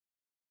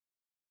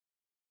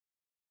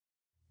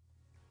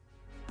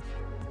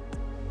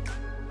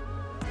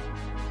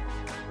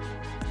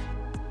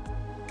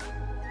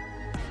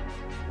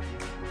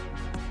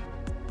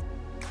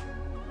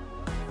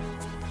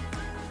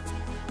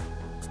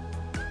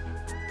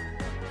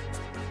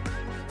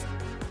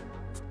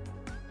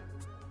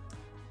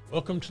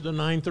Welcome to the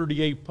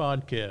 938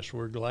 podcast.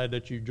 We're glad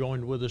that you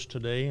joined with us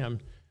today. I'm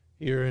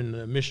here in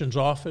the missions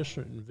office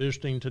and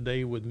visiting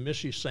today with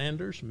Missy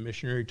Sanders,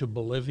 missionary to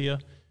Bolivia,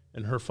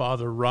 and her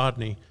father,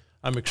 Rodney.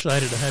 I'm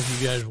excited to have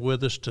you guys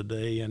with us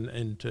today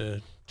and to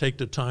take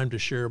the time to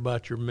share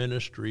about your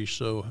ministry.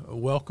 So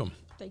welcome.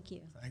 Thank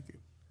you. Thank you.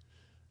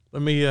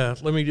 Let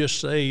me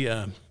just say,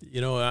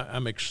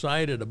 I'm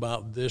excited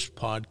about this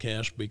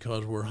podcast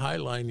because we're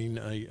highlighting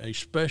a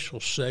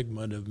special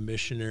segment of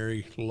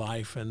missionary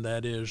life, and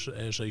that is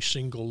as a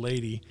single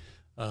lady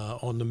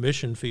on the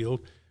mission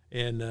field.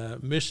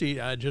 And Missy,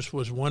 I just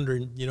was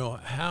wondering,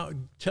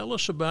 tell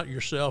us about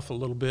yourself a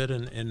little bit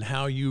and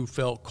how you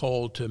felt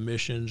called to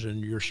missions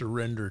and your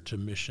surrender to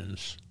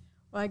missions.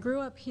 Well, I grew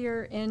up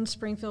here in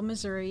Springfield,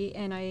 Missouri,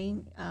 and I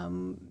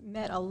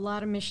met a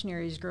lot of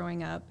missionaries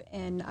growing up.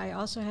 And I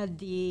also had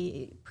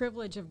the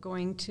privilege of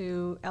going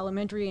to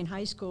elementary and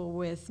high school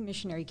with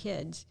missionary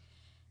kids.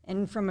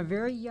 And from a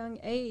very young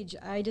age,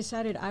 I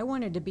decided I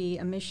wanted to be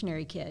a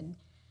missionary kid.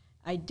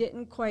 I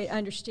didn't quite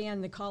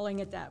understand the calling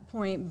at that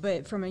point,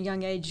 but from a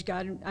young age,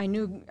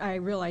 I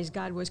realized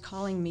God was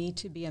calling me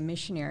to be a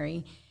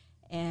missionary.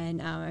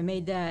 And I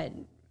made that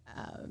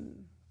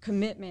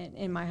commitment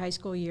in my high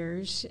school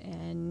years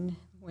and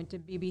went to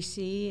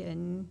BBC.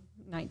 In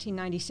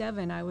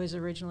 1997, I was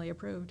originally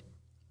approved.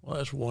 Well,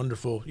 that's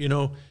wonderful.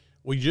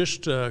 We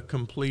just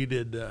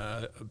completed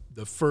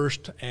the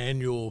first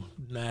annual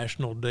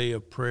National Day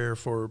of Prayer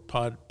for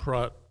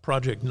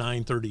Project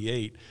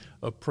 938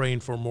 of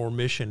praying for more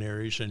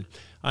missionaries, and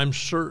I'm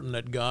certain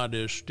that God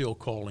is still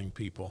calling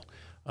people,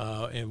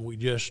 and we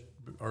just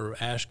are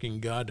asking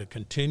God to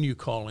continue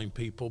calling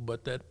people,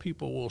 but that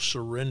people will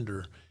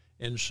surrender.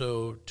 And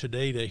so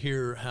today, to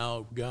hear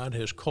how God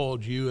has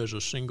called you as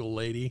a single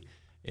lady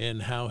and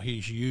how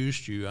he's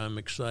used you, I'm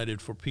excited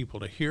for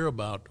people to hear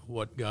about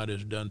what God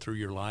has done through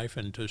your life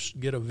and to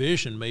get a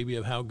vision maybe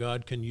of how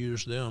God can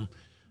use them.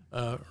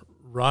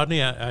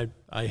 Rodney,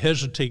 I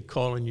hesitate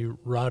calling you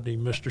Rodney,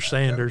 Mr.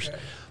 Sanders, Okay.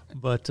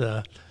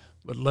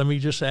 but let me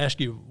just ask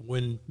you,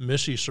 when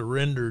Missy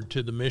surrendered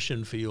to the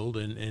mission field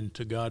and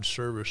to God's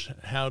service,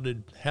 how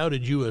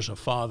did you as a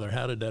father,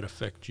 how did that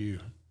affect you?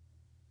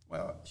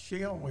 Well,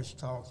 she always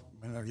talked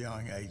in her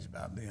young age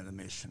about being a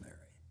missionary.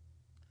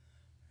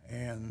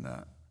 And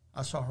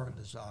I saw her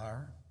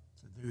desire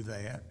to do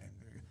that and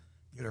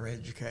to get her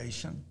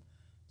education,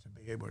 to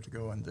be able to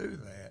go and do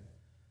that.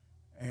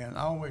 And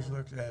I always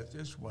looked at it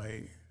this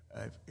way: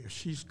 if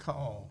she's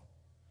called,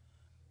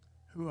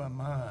 who am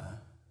I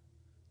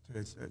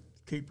to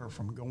keep her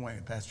from going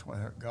if that's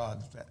what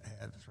God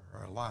had for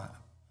her life?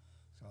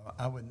 So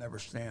I would never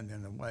stand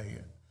in the way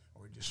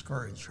or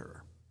discourage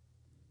her.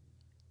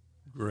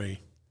 Great.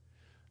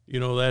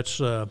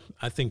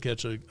 I think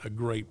that's a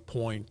great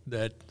point,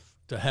 that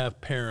to have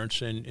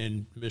parents,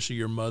 and Missy,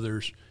 your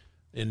mother's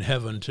in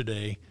heaven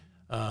today,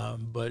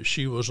 but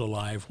she was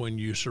alive when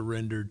you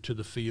surrendered to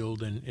the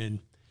field,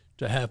 and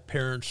to have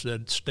parents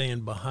that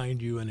stand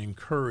behind you and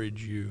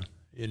encourage you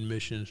in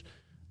missions.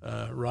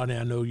 Rodney,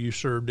 I know you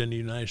served in the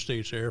United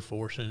States Air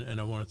Force,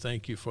 and I want to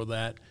thank you for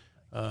that.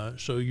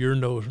 So you're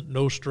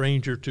no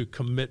stranger to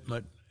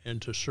commitment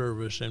and to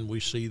service, and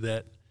we see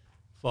that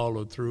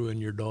followed through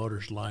in your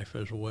daughter's life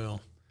as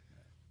well.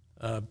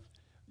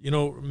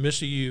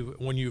 Missy,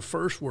 when you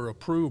first were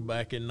approved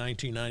back in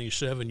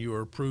 1997, you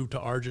were approved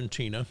to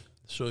Argentina.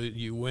 So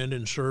you went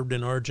and served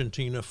in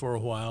Argentina for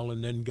a while,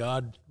 and then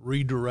God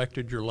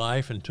redirected your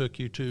life and took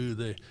you to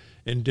the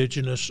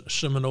indigenous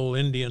Seminole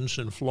Indians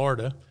in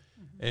Florida,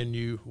 and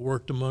you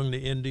worked among the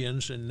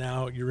Indians, and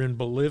now you're in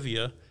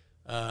Bolivia.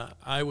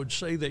 I would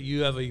say that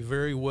you have a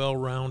very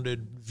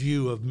well-rounded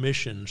view of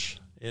missions,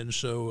 and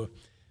so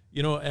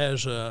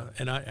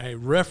I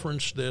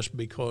reference this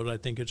because I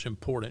think it's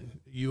important.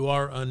 You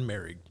are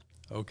unmarried,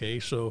 okay?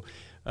 So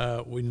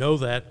we know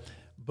that.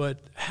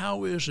 But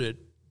how is it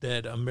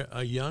that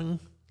a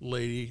young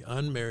lady,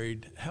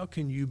 unmarried, how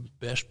can you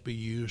best be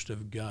used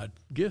of God?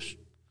 Just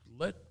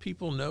let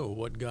people know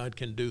what God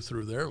can do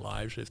through their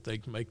lives if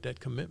they make that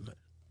commitment.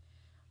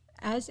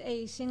 As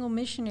a single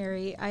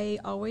missionary, I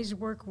always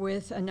work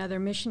with another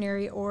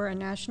missionary or a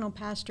national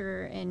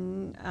pastor,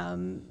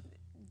 and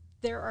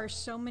there are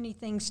so many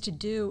things to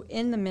do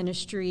in the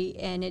ministry,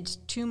 and it's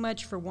too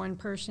much for one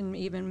person,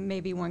 even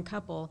maybe one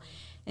couple.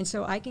 And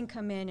so I can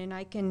come in and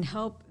I can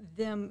help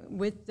them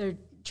with their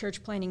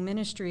church planting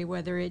ministry,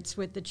 whether it's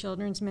with the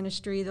children's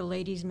ministry, the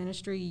ladies'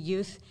 ministry,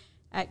 youth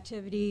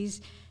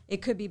activities.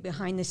 It could be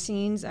behind the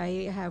scenes.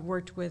 I have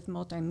worked with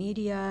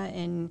multimedia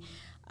and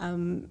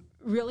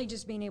really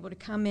just being able to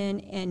come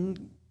in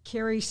and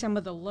carry some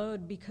of the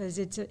load, because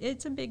it's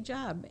a big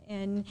job.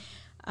 And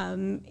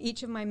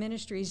each of my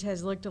ministries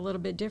has looked a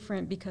little bit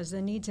different because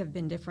the needs have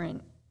been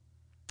different.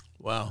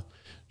 Wow.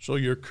 So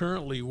you're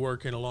currently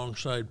working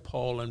alongside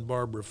Paul and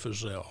Barbara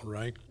Fazell,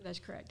 right? That's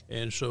correct.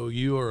 And so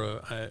you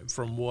are,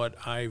 from what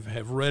I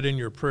have read in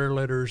your prayer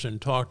letters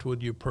and talked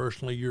with you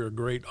personally, you're a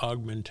great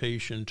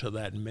augmentation to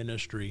that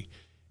ministry.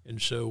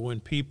 And so when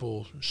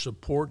people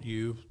support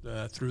you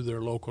through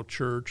their local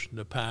church,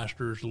 the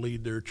pastors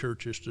lead their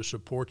churches to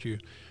support you,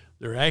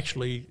 they're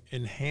actually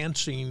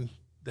enhancing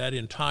that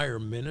entire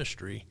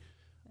ministry.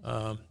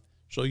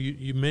 So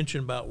you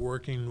mentioned about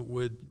working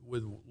with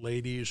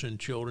ladies and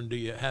children. Do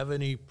you have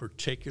any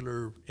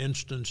particular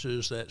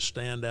instances that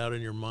stand out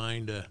in your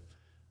mind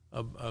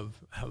of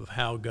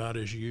how God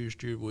has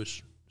used you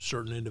with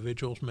certain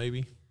individuals,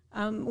 maybe?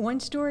 One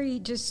story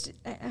just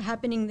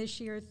happening this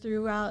year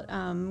throughout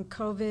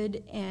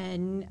COVID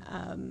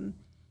and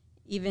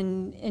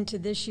even into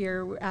this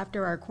year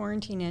after our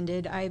quarantine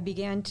ended, I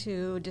began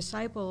to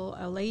disciple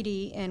a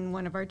lady in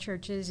one of our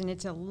churches, and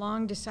it's a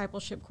long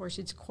discipleship course.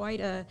 It's quite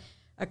a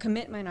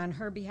commitment on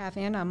her behalf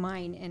and on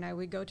mine, and I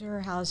would go to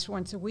her house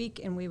once a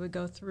week, and we would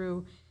go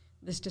through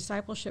this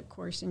discipleship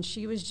course, and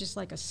she was just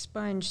like a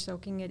sponge,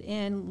 soaking it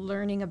in,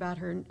 learning about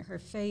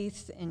her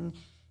faith, and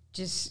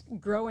just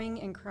growing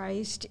in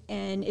Christ.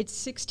 And it's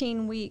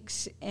 16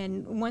 weeks,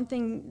 and one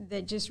thing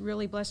that just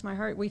really blessed my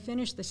heart, we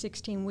finished the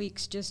 16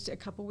 weeks just a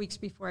couple weeks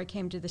before I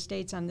came to the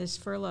States on this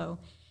furlough,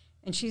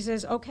 and she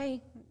says,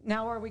 okay,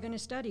 now are we going to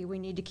study? We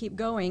need to keep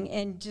going,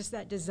 and just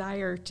that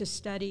desire to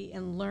study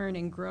and learn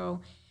and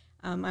grow.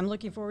 I'm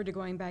looking forward to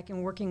going back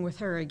and working with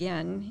her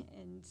again.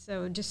 And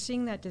so just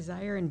seeing that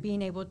desire and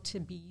being able to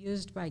be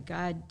used by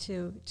God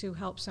to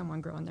help someone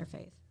grow in their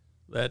faith.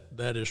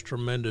 That is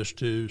tremendous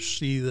to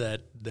see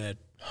that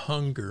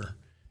hunger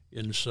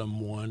in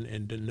someone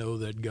and to know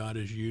that God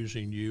is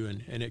using you.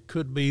 And it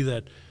could be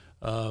that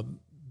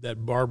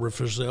that Barbara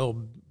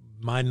Frizzell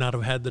might not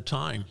have had the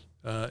time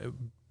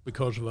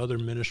because of other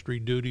ministry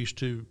duties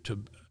to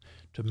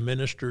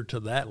minister to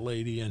that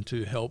lady and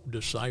to help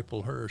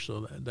disciple her.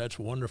 So that's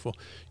wonderful.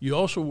 You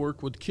also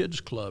work with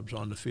kids clubs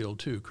on the field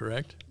too,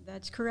 correct?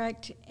 That's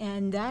correct.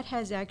 And that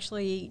has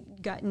actually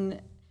gotten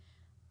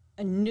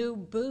a new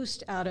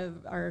boost out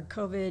of our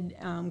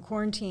COVID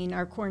quarantine.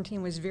 Our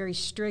quarantine was very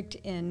strict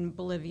in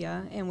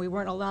Bolivia, and we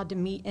weren't allowed to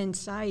meet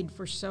inside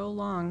for so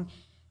long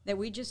that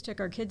we just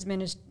took our kids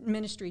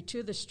ministry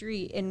to the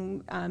street.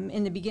 And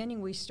in the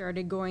beginning, we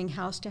started going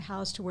house to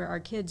house to where our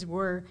kids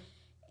were,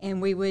 and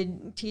we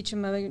would teach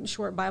them a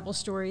short Bible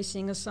story,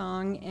 sing a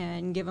song,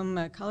 and give them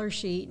a color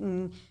sheet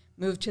and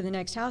move to the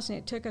next house. And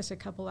it took us a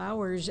couple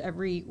hours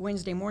every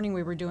Wednesday morning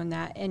we were doing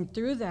that. And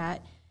through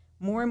that,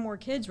 more and more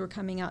kids were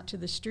coming out to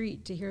the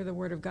street to hear the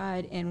Word of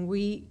God. And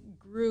we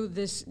grew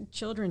this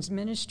children's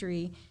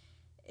ministry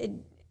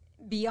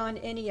beyond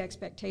any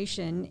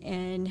expectation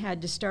and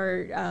had to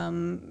start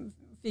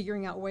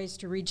figuring out ways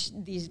to reach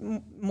these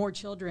more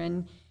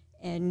children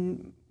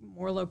and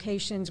more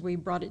locations. We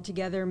brought it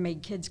together,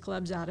 made kids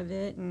clubs out of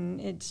it, and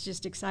it's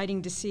just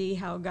exciting to see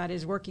how God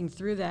is working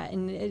through that.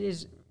 And it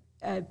is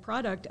a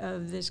product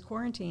of this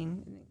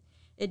quarantine.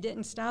 It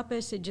didn't stop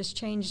us, it just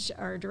changed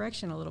our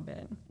direction a little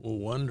bit. Well,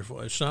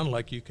 wonderful. It sounded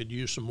like you could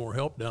use some more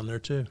help down there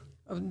too.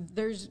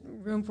 There's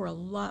room for a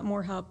lot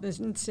more help.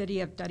 The city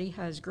of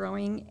Tarija is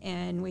growing,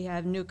 and we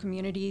have new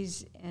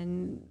communities,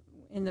 and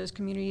in those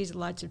communities,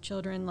 lots of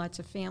children, lots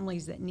of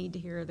families that need to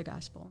hear the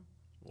gospel.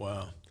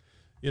 Wow.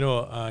 You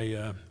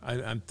know,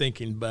 I'm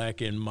thinking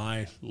back in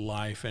my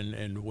life,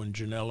 and when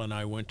Janelle and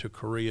I went to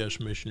Korea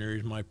as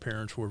missionaries, my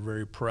parents were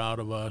very proud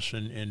of us,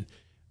 and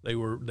they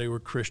were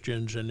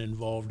Christians and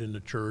involved in the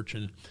church,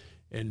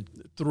 and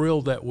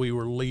thrilled that we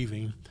were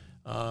leaving.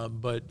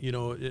 But you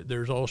know,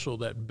 there's also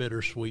that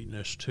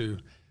bittersweetness too.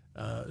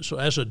 So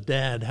as a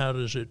dad, how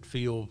does it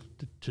feel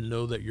to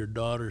know that your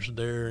daughter's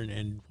there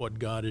and what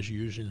God is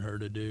using her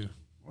to do?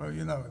 Well,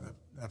 you know,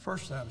 the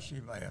first time she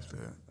left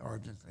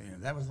Argentina,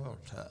 that was a little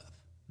tough.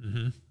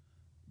 Mm-hmm.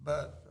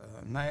 But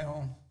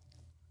now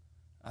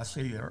I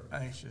see her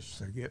anxious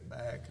to get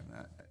back,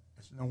 and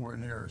it's nowhere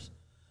near as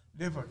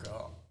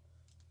difficult.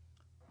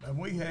 But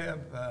we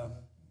have,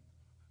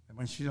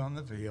 when she's on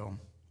the field,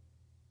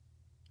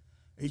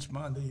 each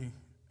Monday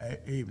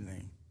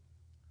evening,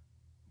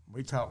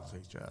 we talk to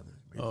each other.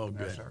 Good.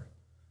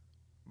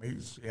 We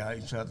see how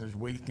each other's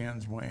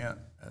weekends went,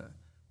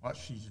 what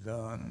she's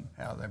done, and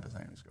how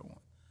everything is going.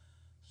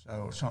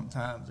 So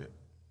sometimes it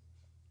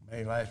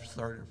may last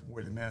 30 or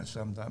 40 minutes,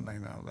 sometimes it may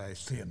not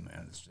last 10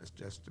 minutes. It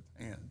just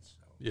depends.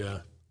 So, yeah.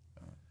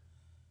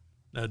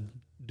 Now,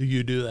 do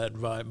you do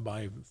that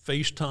by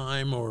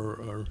FaceTime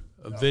or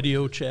a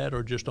video chat,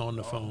 or just on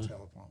the phone?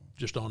 Telephone.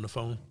 Just on the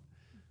phone?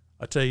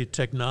 I tell you,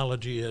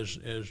 technology has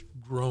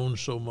grown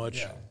so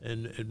much,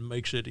 and it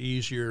makes it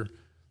easier,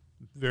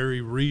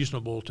 very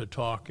reasonable to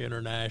talk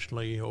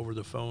internationally over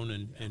the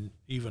phone, and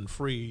even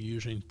free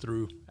using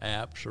through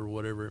apps or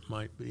whatever it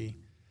might be.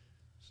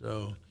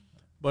 So,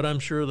 but I'm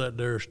sure that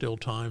there are still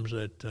times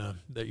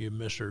that you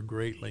miss her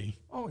greatly.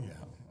 Oh yeah,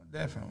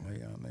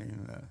 definitely. I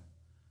mean,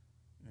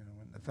 you know,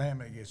 when the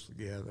family gets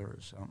together or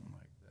something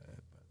like that.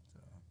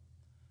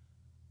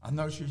 But I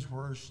know she's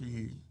where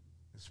she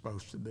is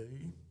supposed to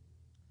be,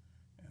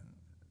 and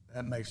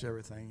that makes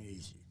everything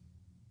easy.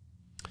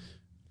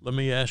 Let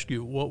me ask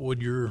you, what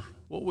would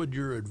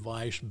your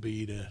advice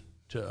be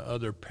to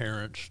other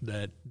parents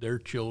that their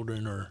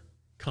children are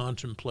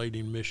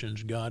contemplating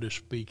missions, God is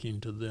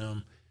speaking to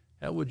them?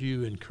 How would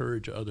you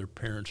encourage other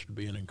parents to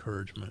be an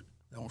encouragement?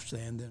 Don't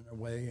stand in their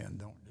way and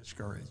don't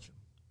discourage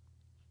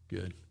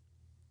them.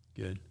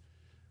 Good.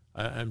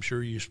 I'm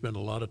sure you spent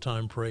a lot of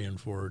time praying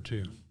for her,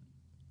 too.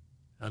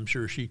 I'm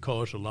sure she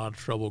caused a lot of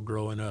trouble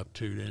growing up,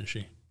 too, didn't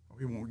she?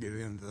 We won't get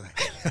into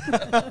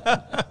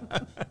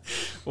that.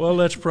 Well,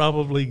 that's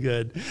probably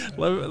good.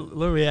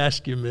 Let me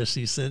ask you,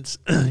 Missy, since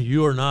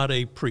you are not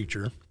a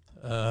preacher,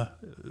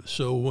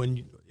 so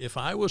if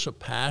I was a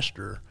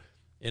pastor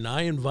and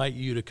I invite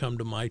you to come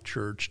to my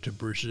church to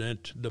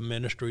present the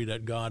ministry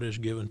that God has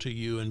given to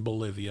you in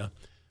Bolivia,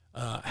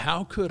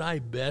 how could I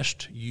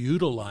best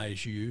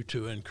utilize you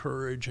to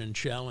encourage and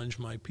challenge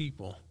my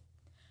people?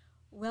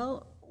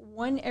 Well,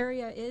 one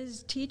area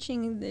is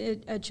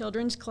teaching a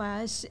children's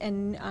class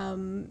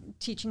and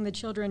teaching the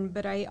children,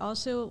 but I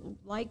also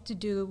like to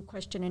do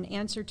question and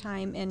answer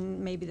time and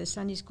maybe the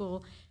Sunday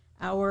school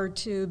hour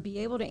to be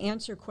able to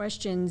answer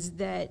questions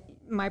that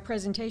my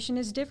presentation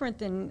is different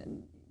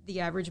than the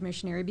average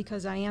missionary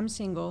because I am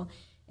single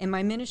and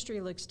my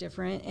ministry looks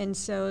different. And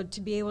so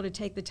to be able to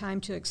take the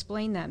time to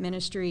explain that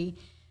ministry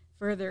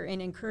further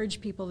and encourage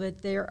people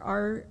that there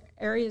are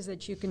areas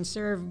that you can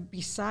serve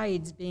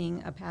besides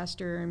being a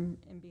pastor and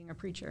being a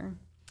preacher.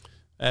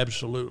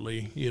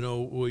 Absolutely. You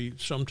know, we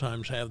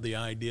sometimes have the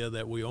idea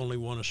that we only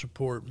want to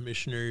support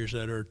missionaries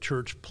that are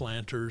church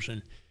planters,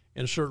 and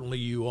certainly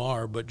you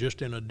are, but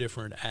just in a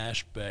different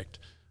aspect.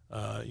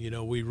 You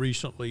know, we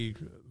recently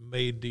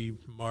made the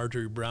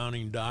Marjorie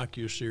Browning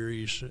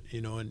docuseries,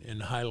 you know,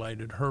 and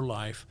highlighted her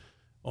life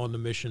on the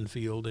mission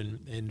field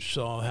and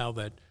saw how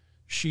that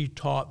she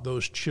taught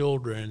those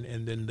children,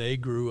 and then they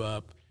grew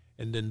up,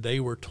 and then they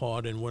were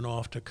taught and went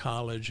off to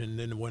college and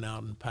then went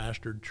out and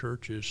pastored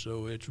churches.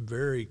 So it's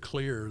very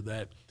clear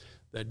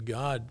that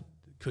God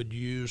could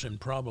use, and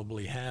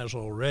probably has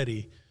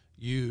already,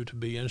 you to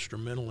be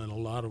instrumental in a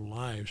lot of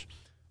lives.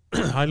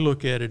 I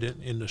look at it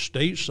in the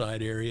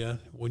stateside area.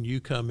 When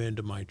you come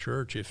into my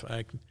church, if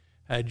I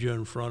had you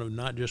in front of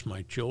not just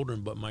my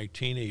children but my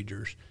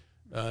teenagers,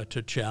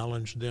 to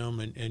challenge them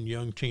and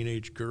young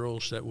teenage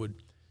girls that would,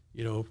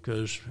 you know,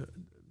 because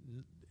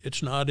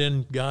it's not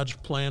in God's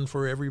plan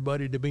for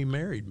everybody to be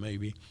married,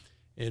 maybe.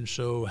 And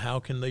so how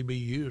can they be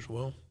used?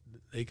 Well,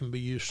 they can be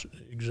used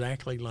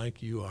exactly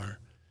like you are.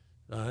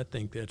 I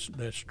think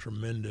that's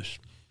tremendous.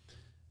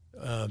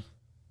 I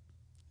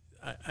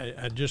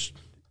just,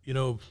 you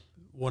know,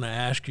 want to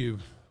ask you,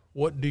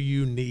 what do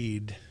you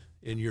need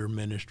in your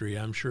ministry?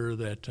 I'm sure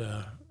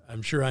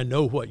I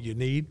know what you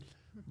need,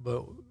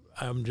 but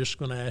I'm just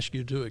going to ask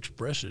you to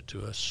express it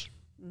to us.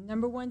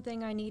 Number one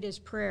thing I need is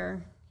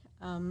prayer.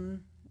 No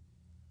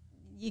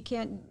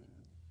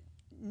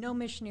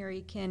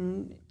missionary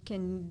can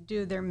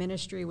do their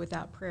ministry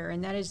without prayer,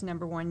 and that is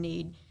number one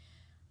need.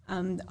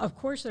 Of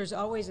course, there's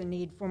always a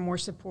need for more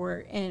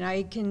support, and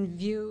I can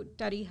view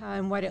Tarija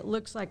and what it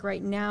looks like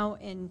right now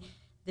and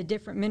the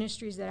different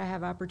ministries that I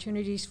have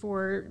opportunities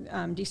for,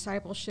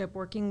 discipleship,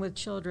 working with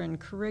children,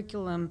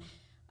 curriculum,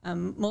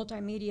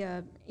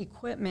 multimedia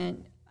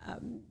equipment.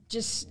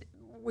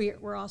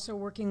 We're also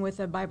working with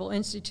a Bible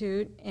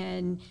Institute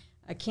and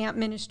a camp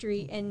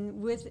ministry,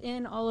 and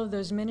within all of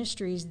those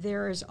ministries,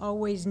 there is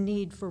always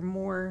need for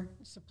more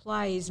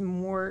supplies,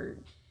 more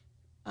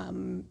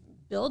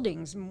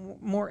buildings,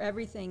 more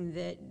everything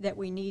that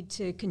we need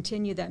to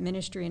continue that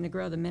ministry and to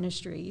grow the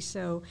ministry.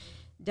 So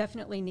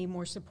definitely need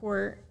more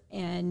support,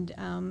 and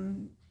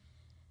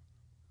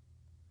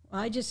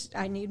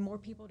I need more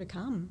people to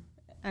come.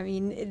 I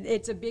mean,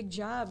 it's a big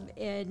job,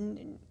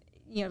 and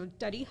you know,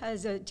 Tarija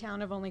is a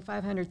town of only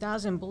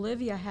 500,000.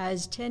 Bolivia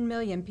has 10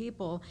 million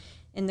people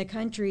in the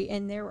country,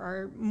 and there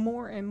are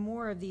more and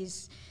more of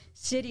these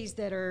cities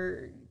that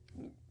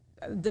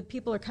the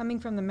people are coming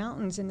from the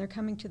mountains and they're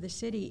coming to the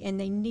city, and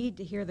they need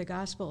to hear the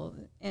gospel.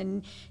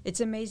 And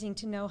it's amazing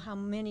to know how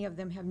many of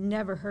them have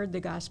never heard the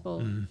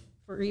gospel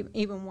for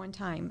even one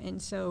time.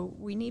 And so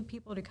we need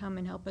people to come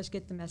and help us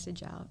get the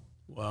message out.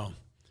 Wow.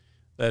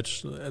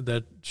 That's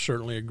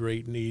certainly a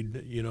great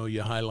need. You know,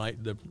 you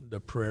highlight the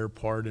prayer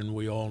part, and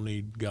we all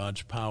need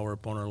God's power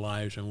upon our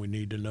lives, and we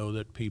need to know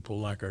that people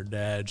like our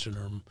dads and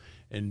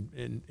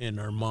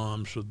our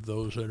moms, of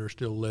those that are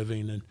still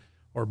living and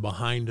are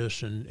behind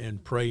us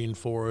and praying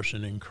for us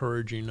and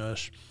encouraging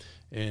us.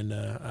 And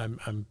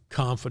I'm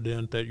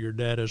confident that your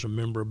dad, as a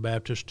member of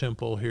Baptist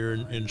Temple here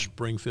in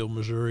Springfield,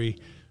 Missouri,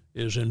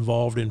 is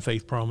involved in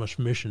Faith Promise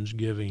Missions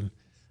giving.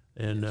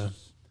 And,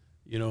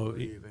 you know,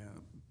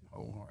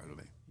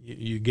 wholeheartedly.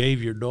 You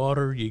gave your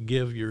daughter, you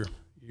give your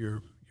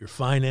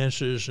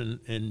finances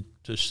and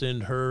to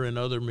send her and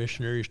other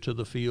missionaries to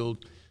the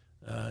field.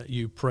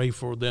 You pray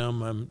for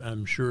them.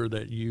 I'm sure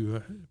that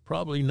you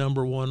probably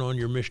number one on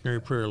your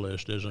missionary prayer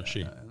list, isn't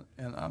she?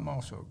 And I'm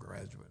also a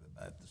graduate of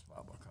Baptist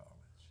Bible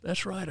College.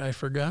 That's right. I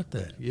forgot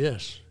that.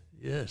 Yes.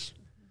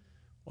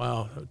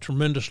 Wow, a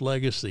tremendous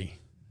legacy.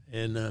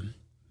 And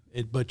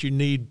but you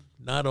need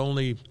not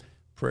only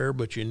prayer,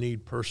 but you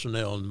need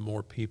personnel and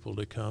more people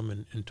to come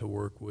and to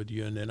work with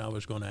you. And then I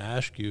was going to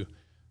ask you,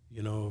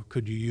 you know,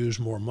 could you use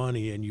more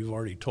money? And you've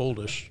already told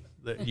us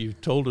that you've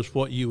told us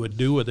what you would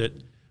do with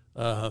it,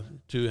 to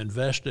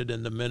invest it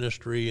in the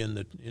ministry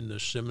and in the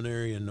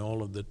seminary and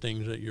all of the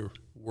things that you're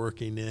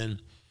working in.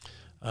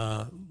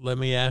 Let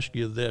me ask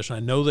you this. I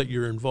know that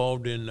you're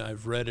involved in,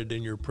 I've read it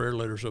in your prayer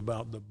letters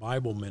about the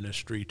Bible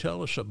ministry.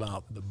 Tell us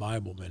about the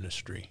Bible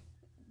ministry.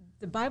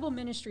 The Bible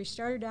ministry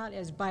started out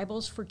as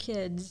Bibles for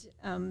kids.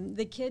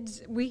 The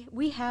kids,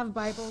 we have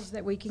Bibles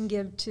that we can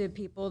give to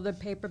people, the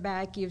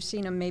paperback. You've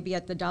seen them maybe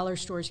at the dollar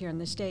stores here in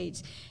the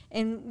States.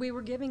 And we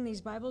were giving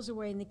these Bibles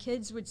away, and the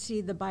kids would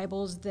see the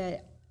Bibles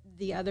that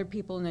the other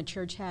people in the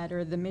church had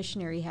or the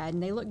missionary had,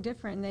 and they look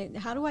different. And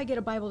how do I get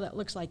a Bible that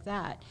looks like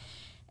that?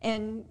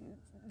 And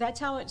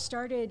that's how it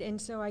started.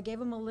 And so I gave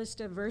them a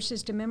list of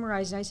verses to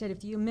memorize, and I said,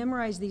 if you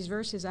memorize these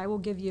verses, I will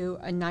give you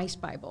a nice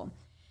Bible.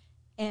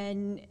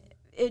 And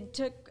it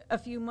took a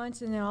few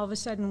months, and then all of a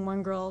sudden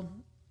one girl,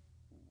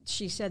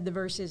 she said the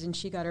verses and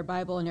she got her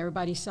Bible, and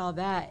everybody saw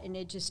that, and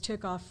it just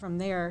took off from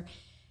there.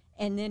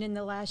 And then in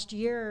the last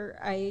year,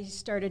 I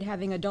started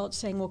having adults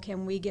saying, well,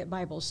 can we get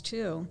Bibles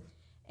too?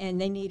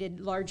 And they needed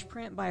large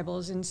print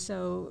Bibles. And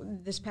so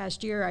this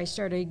past year, I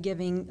started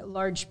giving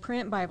large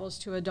print Bibles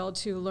to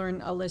adults who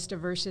learn a list of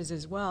verses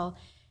as well.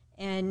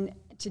 And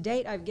to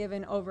date, I've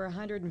given over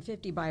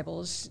 150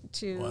 Bibles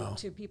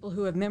to people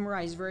who have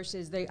memorized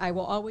verses. I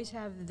will always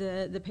have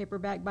the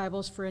paperback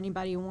Bibles for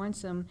anybody who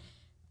wants them.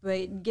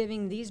 But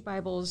giving these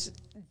Bibles,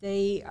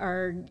 they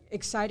are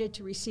excited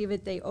to receive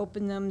it. They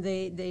open them.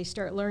 They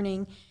start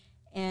learning.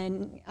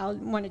 And I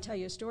want to tell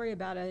you a story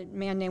about a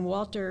man named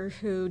Walter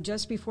who,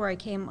 just before I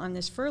came on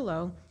this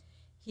furlough,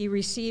 he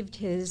received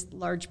his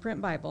large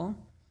print Bible,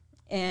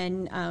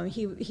 and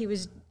he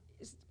was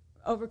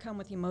overcome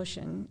with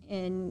emotion,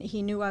 and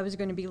he knew I was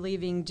going to be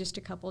leaving just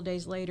a couple of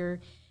days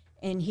later,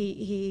 and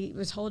he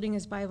was holding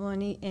his Bible,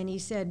 and he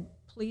said,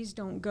 please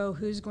don't go.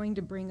 Who's going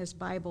to bring us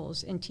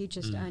Bibles and teach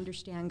us to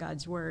understand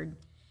God's Word?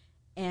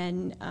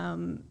 And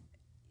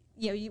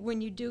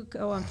when you do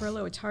go on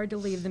furlough, it's hard to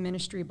leave the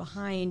ministry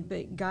behind,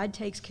 but God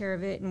takes care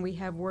of it, and we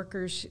have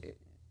workers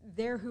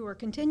there who are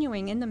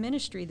continuing in the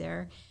ministry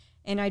there.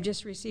 And I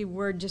just received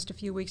word just a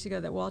few weeks ago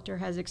that Walter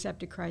has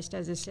accepted Christ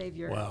as his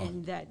Savior. Wow.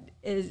 And that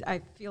is,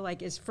 I feel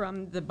like, is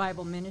from the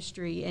Bible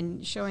ministry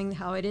and showing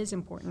how it is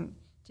important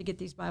to get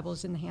these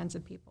Bibles in the hands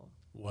of people.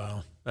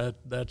 Wow,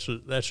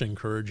 that's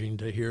encouraging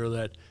to hear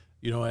that,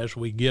 as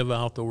we give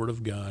out the Word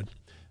of God,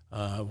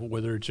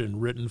 whether it's in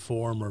written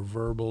form or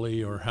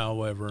verbally or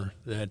however,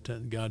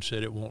 that God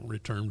said it won't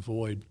return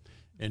void.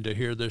 And to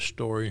hear this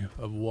story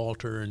of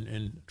Walter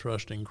and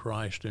trusting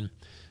Christ. And,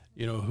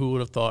 who would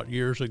have thought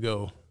years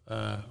ago,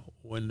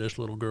 when this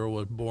little girl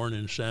was born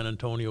in San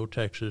Antonio,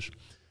 Texas,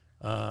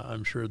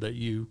 I'm sure that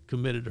you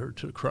committed her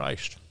to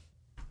Christ.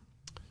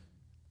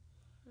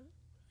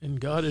 And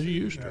God has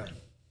used her.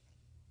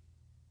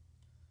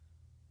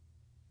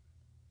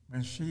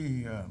 When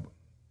she was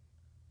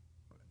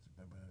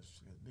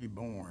to be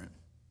born,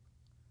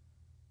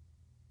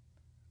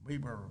 we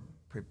were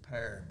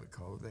prepared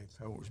because they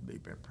told us to be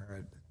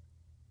prepared that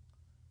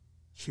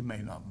she may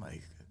not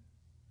make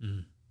it.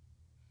 Mm.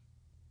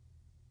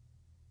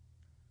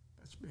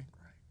 That's been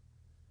great.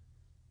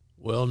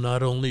 Well,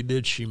 not only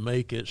did she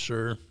make it,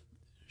 sir,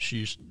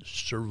 she's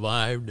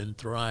survived and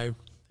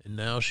thrived, and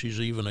now she's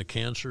even a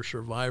cancer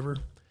survivor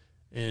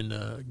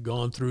and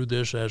gone through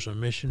this as a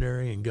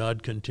missionary, and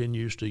God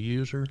continues to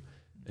use her,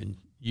 and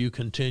you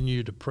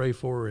continue to pray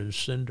for her and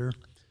send her.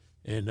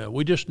 And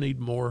we just need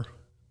more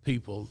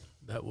people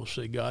that will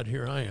say, God,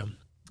 here I am.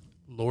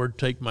 Lord,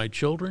 take my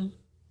children,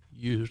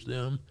 use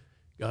them.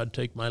 God,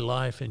 take my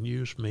life and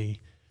use me.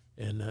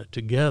 And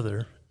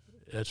together,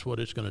 that's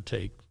what it's going to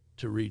take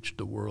to reach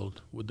the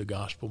world with the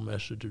gospel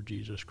message of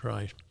Jesus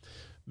Christ.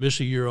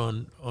 Missy, you're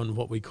on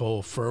what we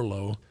call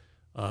furlough.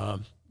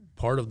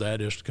 Part of that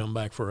is to come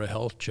back for a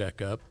health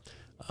checkup,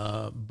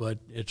 but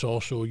it's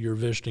also you're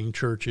visiting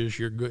churches,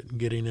 you're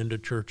getting into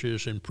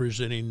churches and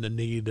presenting the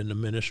need and the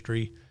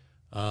ministry.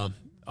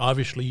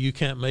 Obviously, you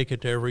can't make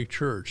it to every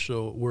church,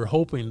 so we're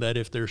hoping that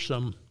if there's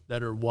some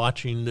that are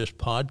watching this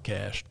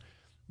podcast,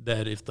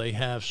 that if they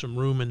have some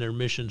room in their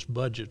missions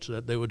budgets,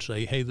 that they would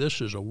say, hey, this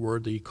is a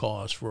worthy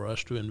cause for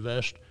us to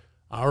invest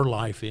our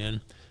life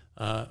in.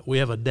 We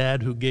have a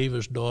dad who gave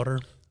his daughter.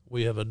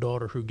 We have a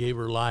daughter who gave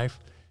her life.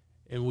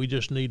 And we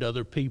just need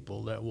other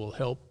people that will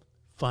help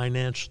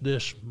finance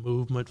this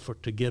movement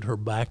to get her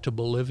back to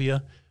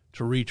Bolivia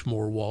to reach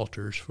more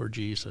Walters for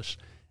Jesus.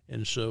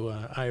 And so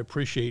I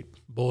appreciate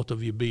both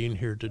of you being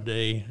here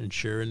today and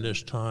sharing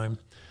this time.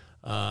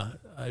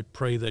 I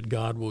pray that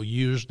God will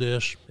use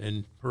this,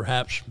 and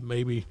perhaps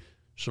maybe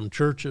some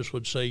churches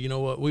would say, you know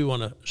what, we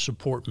want to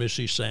support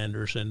Missy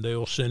Sanders, and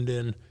they'll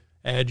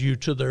add you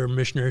to their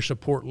missionary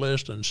support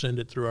list and send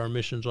it through our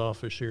missions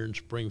office here in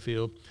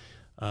Springfield.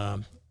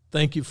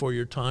 Thank you for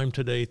your time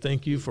today.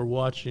 Thank you for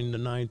watching the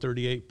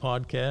 938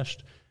 podcast,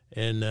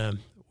 and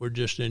we're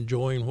just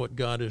enjoying what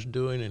God is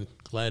doing and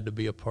glad to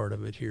be a part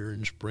of it here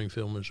in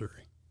Springfield,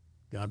 Missouri.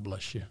 God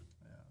bless you.